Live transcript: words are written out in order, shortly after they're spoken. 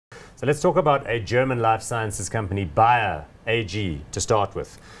So let's talk about a German life sciences company, Bayer AG, to start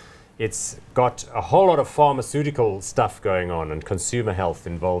with. It's got a whole lot of pharmaceutical stuff going on and consumer health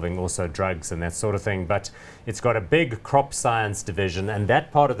involving also drugs and that sort of thing. But it's got a big crop science division, and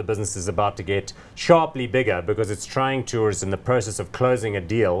that part of the business is about to get sharply bigger because it's trying to, or is in the process of closing a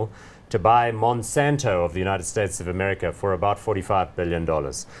deal to buy Monsanto of the United States of America for about $45 billion.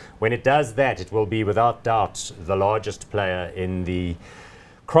 When it does that, it will be without doubt the largest player in the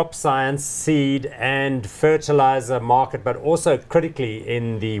crop science, seed and fertilizer market, but also critically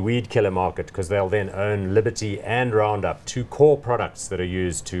in the weed killer market, because they'll then own Liberty and Roundup, two core products that are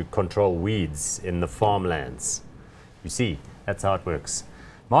used to control weeds in the farmlands. You see, that's how it works.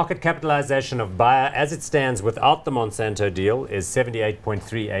 Market capitalization of Bayer, as it stands without the Monsanto deal, is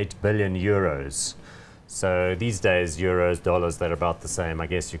 78.38 billion euros. So these days, euros, dollars, they're about the same. I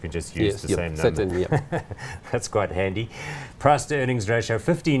guess you can just use the same number. Certainly, yeah. That's quite handy. Price to earnings ratio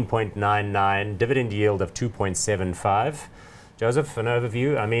 15.99, dividend yield of 2.75. Joseph, an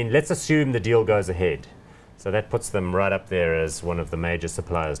overview. I mean, let's assume the deal goes ahead. So that puts them right up there as one of the major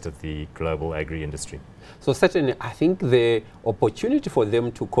suppliers to the global agri-industry. So certainly, I think the opportunity for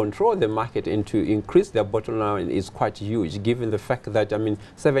them to control the market and to increase their bottom line is quite huge, given the fact that, I mean,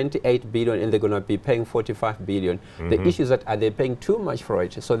 78 billion and they're going to be paying 45 billion. The issue is that are they paying too much for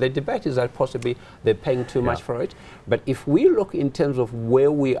it? So the debate is that possibly they're paying too much for it. But if we look in terms of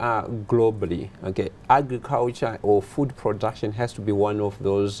where we are globally, okay, agriculture or food production has to be one of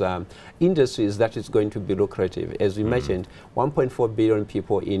those industries that is going to be lucrative. As we mentioned, 1.4 billion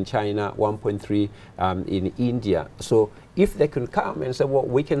people in China, 1.3 in India. So if they can come and say, well,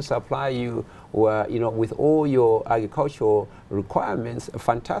 we can supply you, with all your agricultural requirements,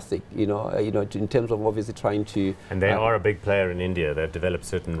 fantastic, in terms of obviously trying to... And they are a big player in India. They've developed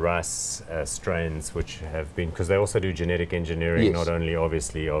certain rice strains which have been, because they also do genetic engineering, not only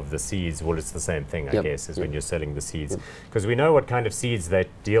obviously of the seeds. Well, it's the same thing, I guess, as when you're selling the seeds. Because we know what kind of seeds they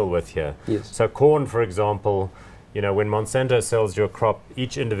deal with here. So corn, for example, when Monsanto sells your crop,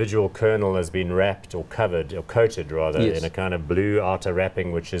 each individual kernel has been wrapped or covered, or coated rather, in a kind of blue outer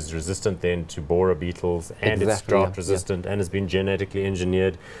wrapping, which is resistant then to borer beetles, and it's drought resistant, and has been genetically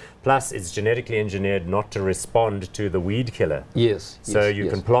engineered. Plus, it's genetically engineered not to respond to the weed killer. So you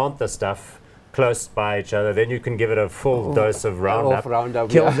can plant the stuff close by each other, then you can give it a full dose of Roundup,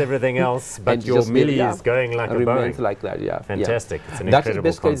 kills everything else, but your millie is going like a Boeing. Like that, Fantastic. It's an incredible That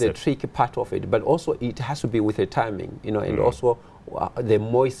is basically concept. the tricky part of it, but also it has to be with the timing, and also the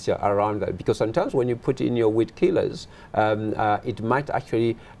moisture around that, because sometimes when you put in your weed killers, it might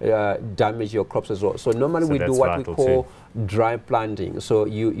actually damage your crops as well. So normally we do what we call dry planting. So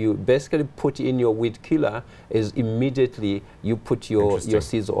you basically put in your weed killer is immediately you put your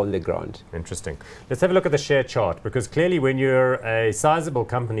seeds on the ground. Interesting. Let's have a look at the share chart, because clearly when you're a sizable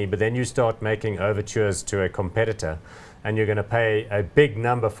company, but then you start making overtures to a competitor, and you're going to pay a big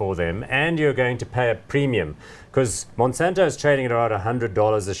number for them, and you're going to pay a premium, because Monsanto is trading at around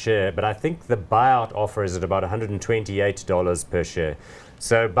 $100 a share, but I think the buyout offer is at about $128 per share.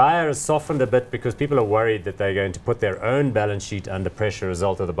 So Bayer has softened a bit because people are worried that they're going to put their own balance sheet under pressure as a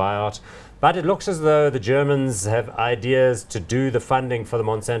result of the buyout. But it looks as though the Germans have ideas to do the funding for the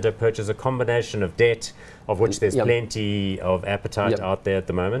Monsanto purchase, a combination of debt, of which there's plenty of appetite out there at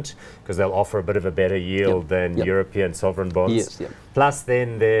the moment, because they'll offer a bit of a better yield than European sovereign bonds. Plus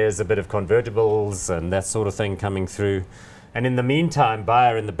then there's a bit of convertibles and that sort of thing coming through. And in the meantime,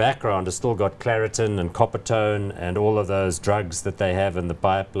 Bayer in the background has still got Claritin and Coppertone and all of those drugs that they have in the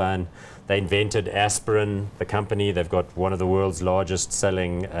pipeline. They invented aspirin, the company. They've got one of the world's largest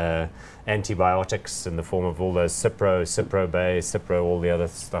selling antibiotics in the form of all those Cipro, Ciprobay, Cipro, all the other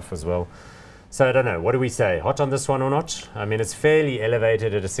stuff as well. So I don't know, what do we say? Hot on this one or not? I mean, it's fairly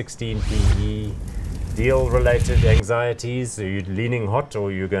elevated at a 16 PE. Deal-related anxieties? Are you leaning hot, or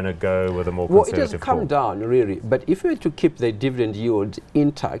are you going to go with a more conservative Well, it has come down, really. But if we were to keep the dividend yield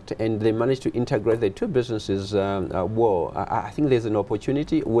intact and they manage to integrate the two businesses well, I think there's an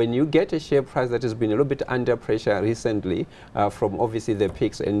opportunity. When you get a share price that has been a little bit under pressure recently from obviously the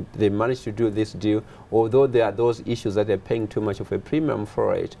peaks, and they manage to do this deal, although there are those issues that they're paying too much of a premium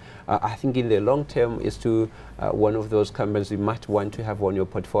for it, I think in the long term is to one of those companies you might want to have on your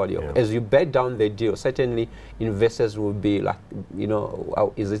portfolio. As you bet down the deal, certainly investors will be like,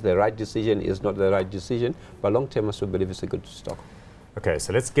 is this the right decision? Is not the right decision? But long term, I still believe it's a good stock. Okay,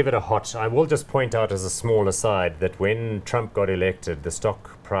 so let's give it a hot. I will just point out as a small aside that when Trump got elected, the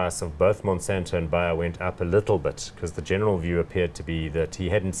stock price of both Monsanto and Bayer went up a little bit, because the general view appeared to be that he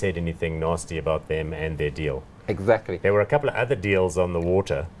hadn't said anything nasty about them and their deal. Exactly. There were a couple of other deals on the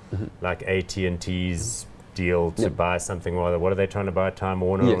water, like AT&T's deal to buy something. What are they trying to buy? Time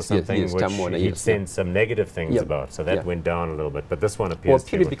Warner or something, yes, which Time Warner, he'd sent some negative things about. So that went down a little bit. But this one appears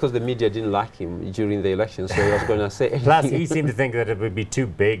purely because the media didn't like him during the election, so he was going to say anything. Plus, he seemed to think that it would be too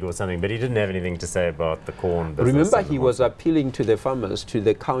big or something, but he didn't have anything to say about the corn business. Remember, he was appealing to the farmers, to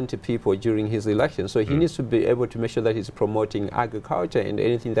the county people during his election, so he needs to be able to make sure that he's promoting agriculture and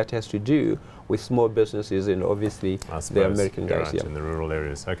anything that has to do with small businesses and obviously the American guys. Right, in the rural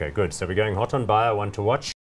areas. Okay, good. So we're going hot on buyer, one to watch.